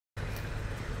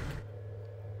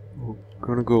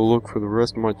Gonna go look for the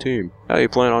rest of my team. How you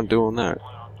plan on doing that?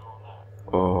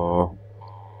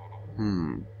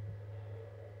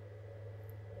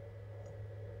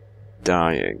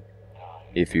 Dying.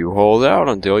 If you hold out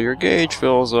until your gauge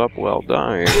fills up while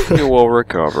dying, you will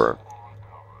recover.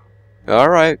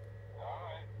 Alright.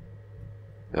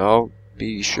 I'll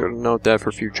be sure to note that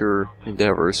for future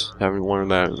endeavors. Haven't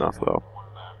learned that enough, though.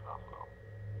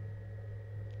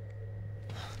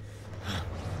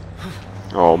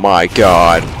 Oh my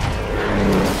god.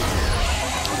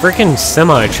 Freaking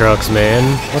semi-trucks,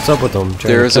 man. What's up with them?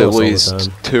 There's at least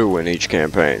 2 in each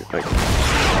campaign. Like,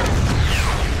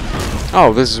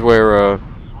 oh, this is where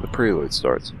the prelude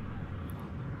starts.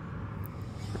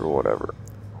 Or whatever.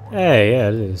 Hey, yeah,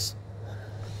 it is.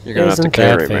 You're gonna have to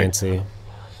carry me. Fancy?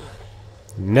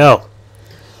 No.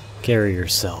 Carry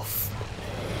yourself.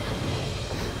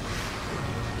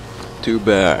 Too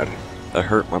bad. I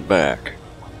hurt my back.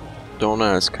 Don't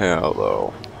ask how,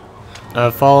 though.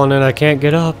 I've fallen and I can't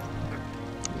get up.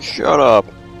 Shut up.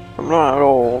 I'm not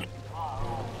old.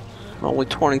 I'm only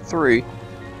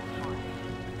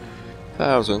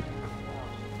 23,000.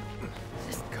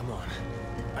 Come on.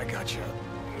 I got you.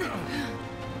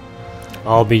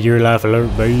 I'll be your life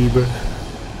alert, baby.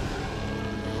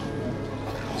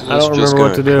 I don't remember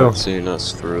what to do. Seeing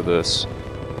us through this.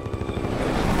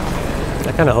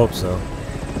 I kind of hope so.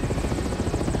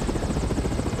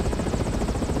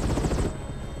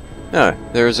 Yeah,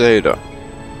 there's Ada.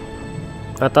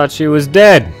 I thought she was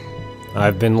dead.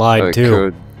 I've been lied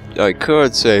to. I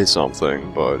could say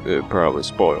something, but it probably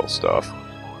spoils stuff.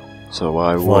 So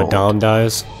I won't. What, Dom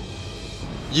dies?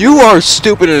 You are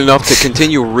stupid enough to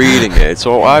continue reading it,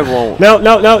 so I won't. No.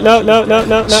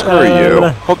 Screw you.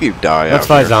 Hope you die. Let's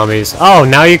fight zombies. Oh,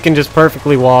 now you can just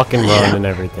perfectly walk and run and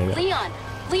everything. Leon,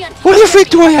 what the frick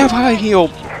do I have high heel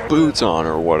boots on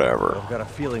or whatever? I've got a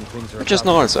feeling things are. I just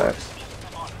noticed that.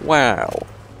 Wow.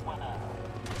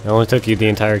 It only took you the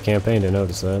entire campaign to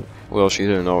notice that. Well, she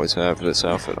didn't always have this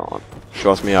outfit on.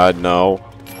 Trust me, I'd know.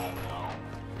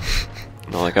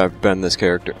 Not like I've been this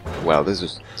character. Wow, this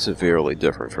is severely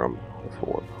different from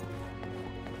before.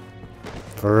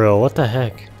 For real, what the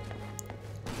heck?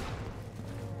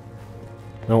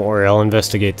 Don't worry, I'll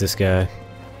investigate this guy.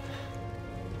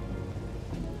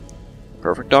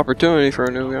 Perfect opportunity for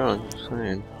a new gun. Just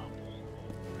saying.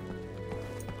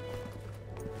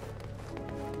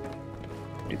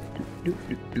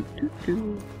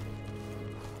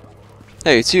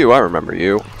 Hey, it's you. I remember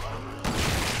you.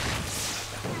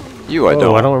 You, I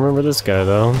don't. I don't remember this guy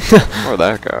though. Or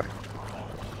that guy.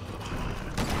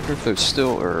 I wonder if there's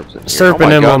still herbs in here.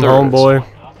 Serpent emblem, homeboy.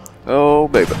 Oh,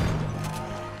 baby.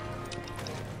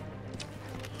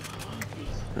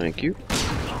 Thank you.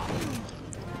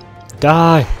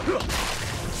 Die.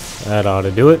 That ought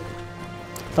to do it.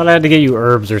 Thought I had to get you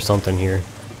herbs or something here.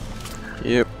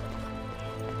 Yep.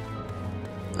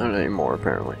 Not anymore,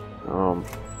 apparently.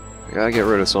 I gotta get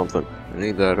rid of something. I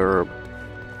need that herb.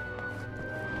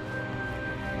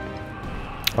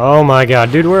 Oh my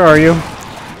god, dude, where are you?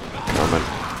 Coming.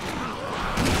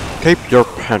 Keep your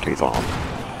panties on.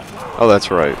 Oh,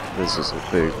 that's right. This is a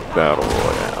big battle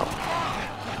royale.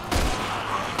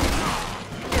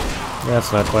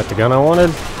 That's not quite the gun I wanted.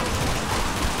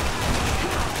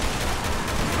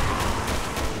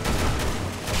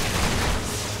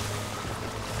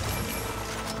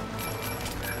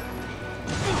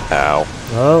 Ow.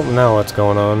 Oh, now what's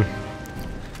going on?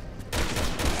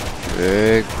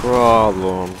 Big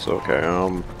problems. Okay,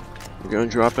 you gonna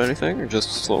drop anything or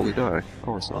just slowly die? Of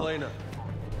course not. Elena.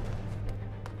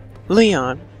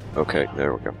 Leon. Okay,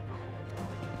 there we go.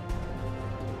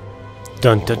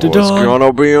 Dun dun dun What's dun.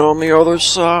 gonna be on the other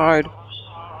side?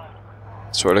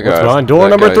 Swear to God. On door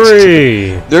that number guy's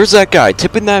 3. There's that guy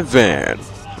tipping that van.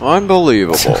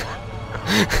 Unbelievable.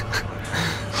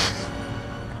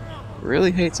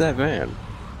 Really hates that van.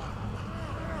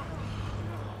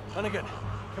 Hunnigan,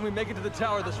 can we make it to the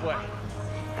tower this way?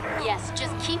 yes,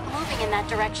 just keep moving in that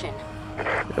direction.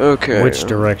 Okay. Which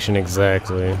direction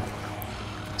exactly?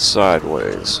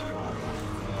 Sideways.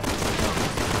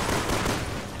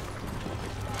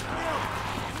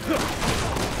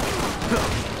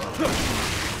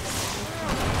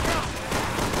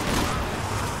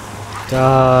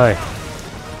 Die.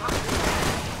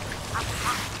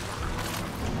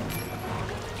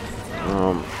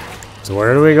 So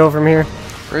where do we go from here?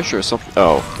 Pretty sure something.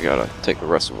 Oh, we gotta take the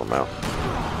rest of them out.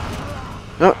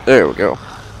 Oh, there we go.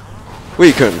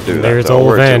 We couldn't do that. There's though. old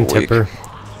We're van too weak. tipper.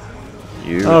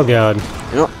 You. Oh god.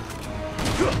 Yep.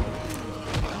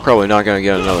 Probably not gonna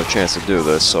get another chance to do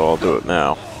this, so I'll do it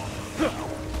now.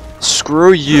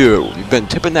 Screw you! You've been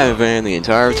tipping that van the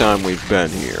entire time we've been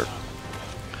here.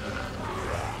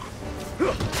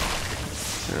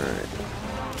 Alright.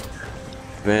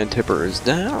 Van Tipper is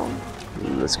down.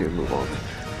 Let's get a move on.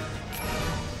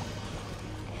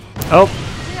 Oh!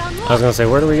 I was gonna say,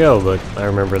 where do we go? But I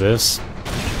remember this.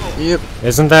 Yep.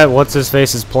 Isn't that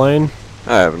what's-his-face's plane?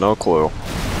 I have no clue.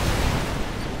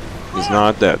 He's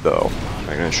not dead, though.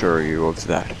 I can assure you of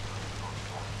that.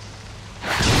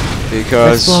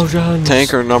 Because Explosions.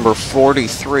 tanker number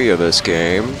 43 of this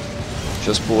game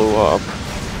just blew up.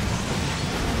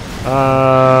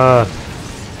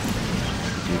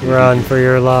 Run for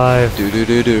your life. Do do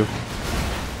do do.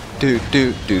 Do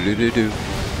do do do do do.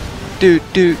 Do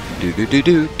do do do do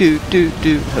do do do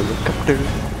do. Helicopter.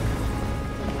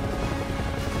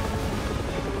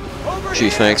 Gee,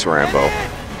 thanks, Rambo.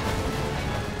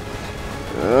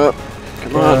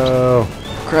 Come on.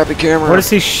 Oh. Crappy camera. What is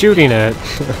he shooting at?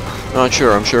 Not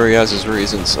sure. I'm sure he has his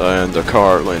reasons. And the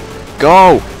car lane.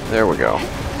 Go! There we go.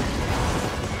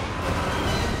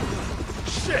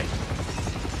 Shit.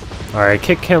 Alright,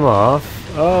 kick him off.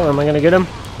 Oh, am I gonna get him?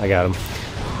 I got him.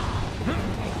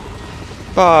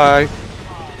 Bye.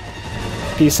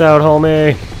 Peace out,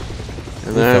 homie.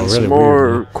 And then really some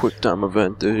more weird. quick time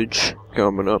advantage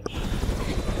coming up.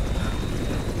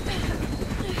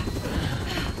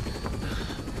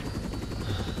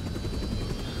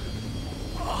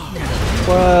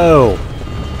 Whoa!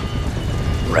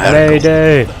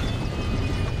 Mayday!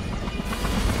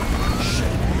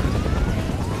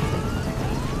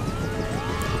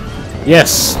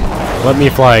 Yes! Let me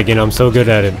fly again, I'm so good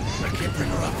at it.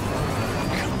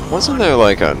 Wasn't there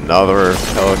like another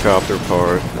helicopter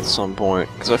part at some point?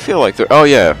 Because I feel like there. Oh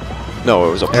yeah, no,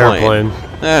 it was a plane. Airplane.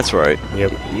 That's right.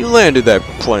 Yep. You landed that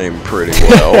plane pretty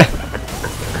well.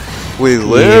 We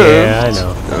lived. Yeah, I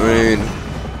know. I mean,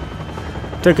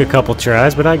 Took a couple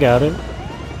tries, but I got it. This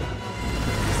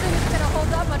thing is gonna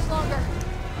hold up much longer.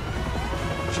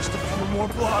 Just a few more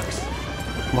blocks.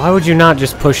 Why would you not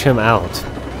just push him out?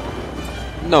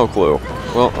 no clue.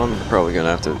 Well, I'm probably gonna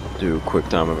have to do quick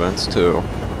time events too.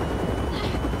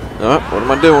 What am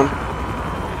I doing?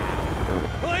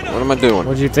 What am I doing?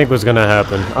 What did you think was gonna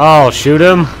happen? Oh, shoot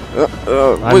him!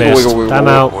 I Wiggle, missed. wiggle, wiggle, Time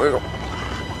wiggle, out. wiggle.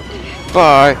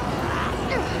 Bye.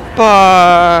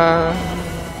 Bye.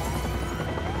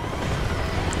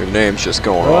 Your name's just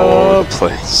going all over the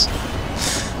place.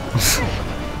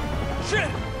 Shit!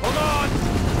 Hold on!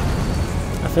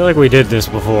 I feel like we did this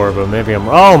before, but maybe I'm.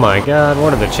 Oh my god,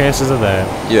 what are the chances of that?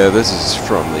 Yeah, this is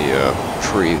from the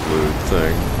prelude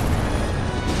thing.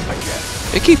 I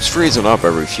guess. It keeps freezing up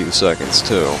every few seconds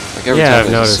too. Like every Yeah, time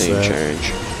I've there's a noticed scene that.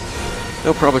 change.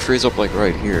 It'll probably freeze up like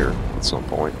right here at some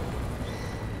point.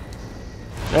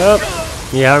 Yep.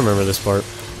 Yeah, I remember this part.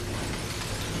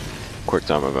 Quick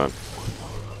time event.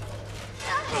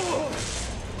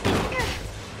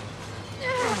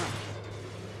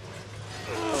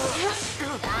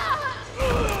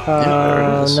 there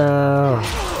it is. No.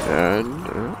 And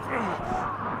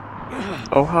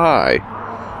oh hi.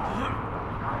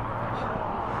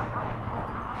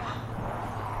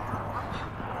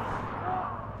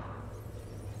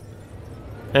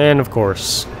 And of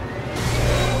course.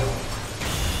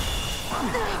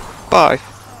 Bye.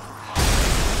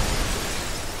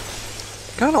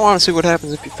 Kinda wanna see what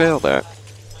happens if you fail that.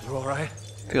 You alright?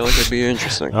 Feel like it'd be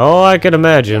interesting. Oh, I could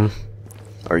imagine.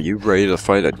 Are you ready to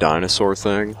fight a dinosaur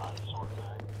thing?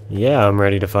 Yeah, I'm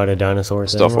ready to fight a dinosaur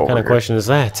thing. Stuff What kind over of here. question is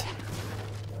that?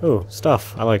 Ooh,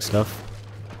 stuff. I like stuff.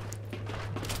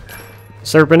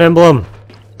 Serpent emblem.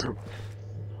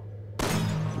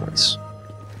 Nice.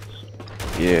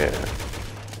 Yeah.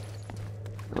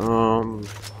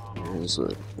 Where is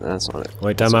it? That's not it.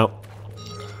 Wait, time out.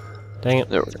 Dang it.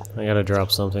 There we go. I gotta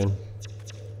drop something.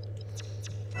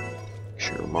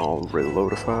 Sure, I'm all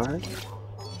reloadified.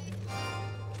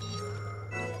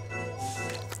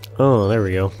 Oh, there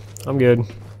we go. I'm good.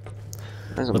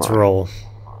 There's a Let's mine. roll.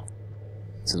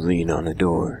 Let's lean on the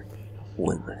door.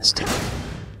 One last time.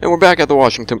 And we're back at the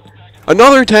Washington.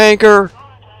 Another tanker!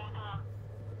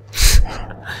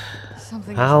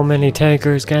 Something. How many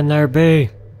tankers can there be?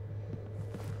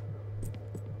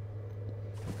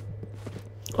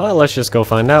 Well, let's just go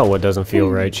find out what doesn't feel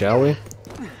right, shall we?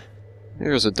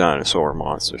 Here's a dinosaur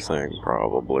monster thing,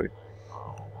 probably.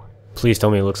 Please tell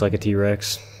me it looks like a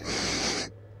T-Rex.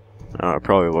 It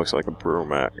probably looks like a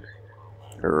Brumac.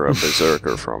 Or a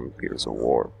Berserker from Gears of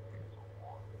War.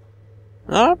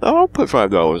 I'll put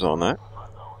 $5 on that.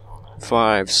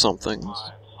 5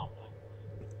 somethings.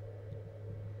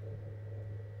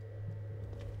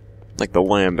 Like the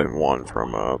Lambent one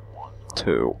from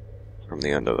 2. From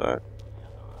the end of that.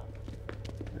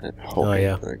 That hulking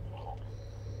yeah. thing.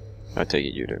 I take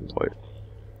it you didn't play it.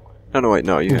 Oh no, wait,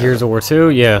 no, you Gears of War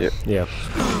 2? Yeah. Yep. Yeah.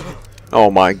 Oh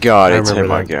my god, I it's him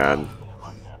remember that. again.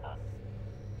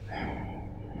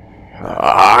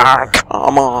 Ah,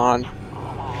 come on.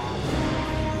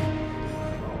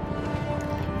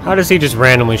 How does he just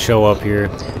randomly show up here?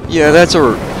 Yeah,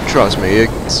 trust me,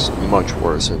 it's much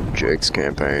worse in Jake's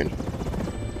campaign.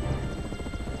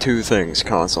 Two things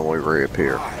constantly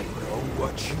reappear. I know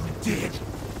what you did.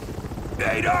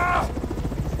 Ada!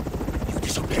 You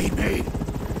disobeyed me.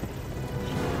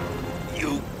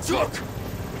 You took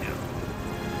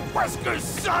Wesker's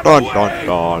son Dun away. dun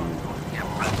dun.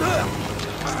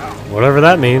 Whatever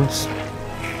that means.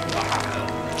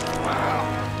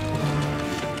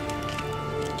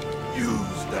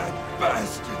 Use that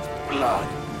bastard's blood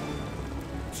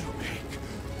to make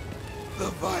the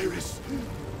virus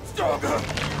stronger.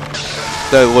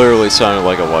 That literally sounded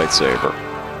like a lightsaber.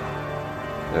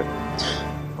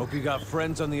 Hope you got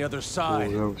friends on the other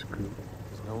side. that was good.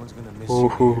 No one's gonna miss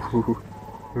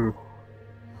you.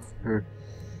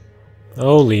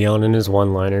 Oh, Leon and his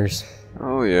one-liners.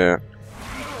 Oh yeah.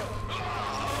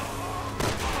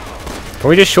 Can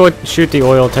we just shoot the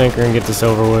oil tanker and get this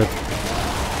over with?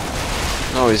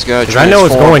 No, he's got. Because I know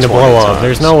it's going to blow up.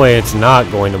 There's no way it's not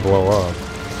going to blow up.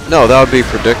 No, that would be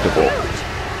predictable.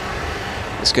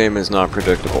 This game is not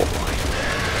predictable.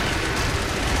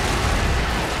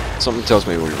 Something tells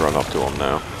me we run up to him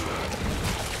now.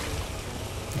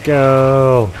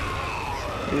 Go.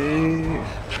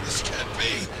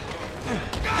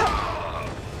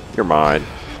 You're mine.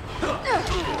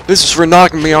 This is for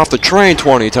knocking me off the train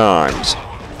 20 times.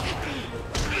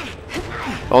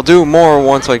 I'll do more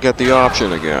once I get the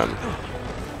option again.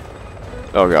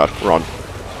 Oh god, run.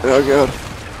 Oh god.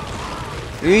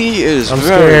 He is I'm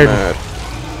very scared. mad.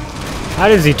 How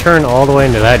does he turn all the way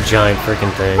into that giant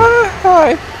freaking thing?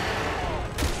 Hi.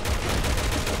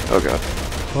 Oh god.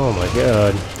 Oh my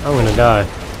god. I'm gonna die.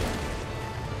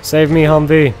 Save me,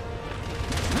 Humvee.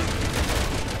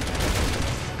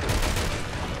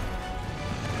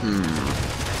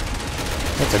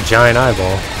 That's a giant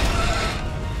eyeball.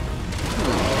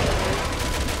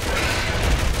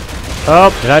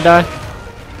 Oh, did I die?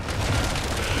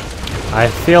 I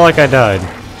feel like I died.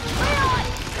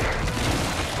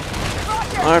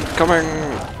 I'm coming.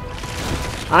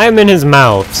 I'm in his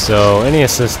mouth, so any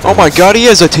assistance. Oh my god, he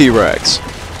is a T-Rex.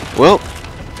 Well,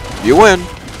 you win.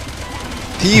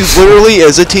 He literally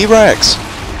is a T-Rex.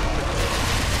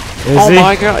 Is Oh he?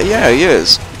 my god, yeah, he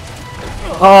is.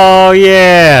 Oh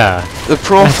yeah. The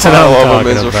That's what profile I'm of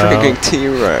him is a talking about. freaking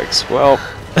T-Rex. Well,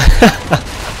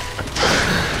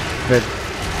 But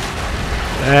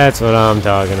that's what I'm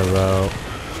talking about.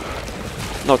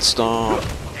 not stop.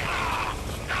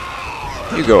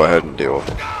 You go ahead and deal with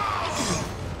it.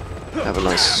 Have a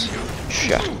nice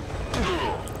chat.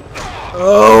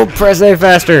 Oh, press A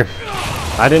faster.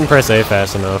 I didn't press A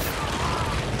fast enough.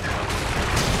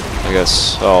 I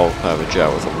guess I'll have a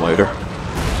chat with him later.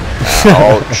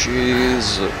 Oh,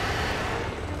 jeez.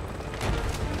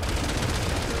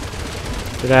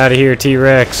 Get out of here,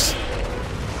 T-Rex.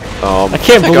 I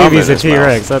can't think believe I'm he's in a his mouth.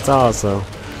 T-Rex. That's awesome.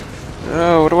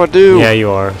 Oh, what do I do? Yeah, you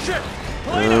are.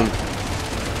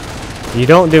 You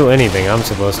don't do anything. I'm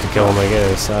supposed to kill him, I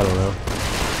guess. I don't know.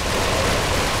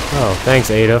 Oh, thanks,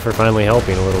 Ada, for finally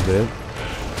helping a little bit.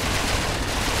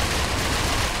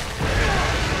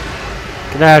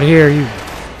 Get out of here, you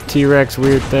T-Rex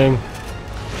weird thing.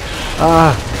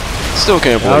 Ah, Still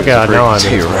can't believe Oh god, it's a now I'm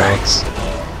freaking in his T-Rex.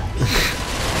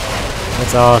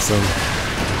 that's awesome.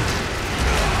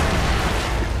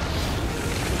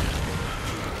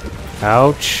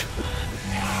 Ouch.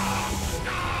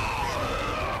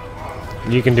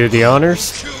 You can do the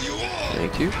honors?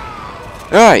 Thank you.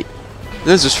 Alright,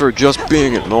 this is for just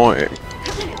being annoying.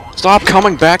 Stop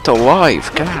coming back to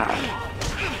life, God.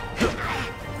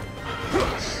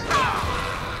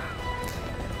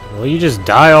 Will you just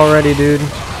die already, dude?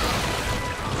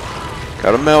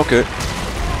 Gotta milk it.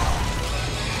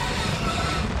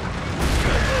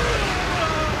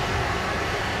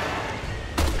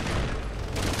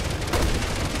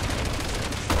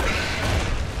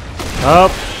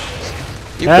 Up.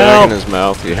 You Help. bag in his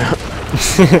mouth, yeah.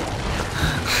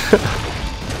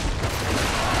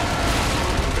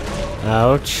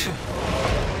 Ouch.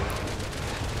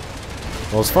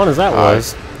 Well, as fun as that Alright.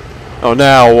 was. Oh,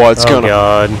 now what's Oh gonna...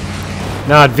 god.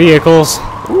 Not vehicles.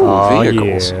 Ooh, Aw,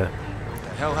 vehicles. yeah. What the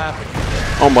hell happened?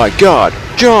 Oh my god,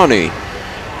 Johnny!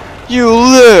 You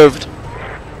lived!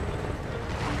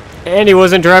 And he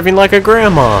wasn't driving like a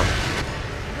grandma.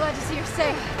 Glad to see you're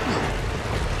safe.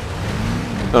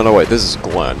 Oh no, wait, this is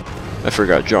Glenn. I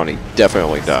forgot Johnny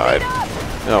definitely died.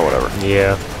 Oh, whatever.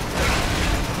 Yeah.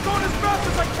 Going as fast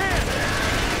as I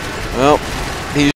can! Well,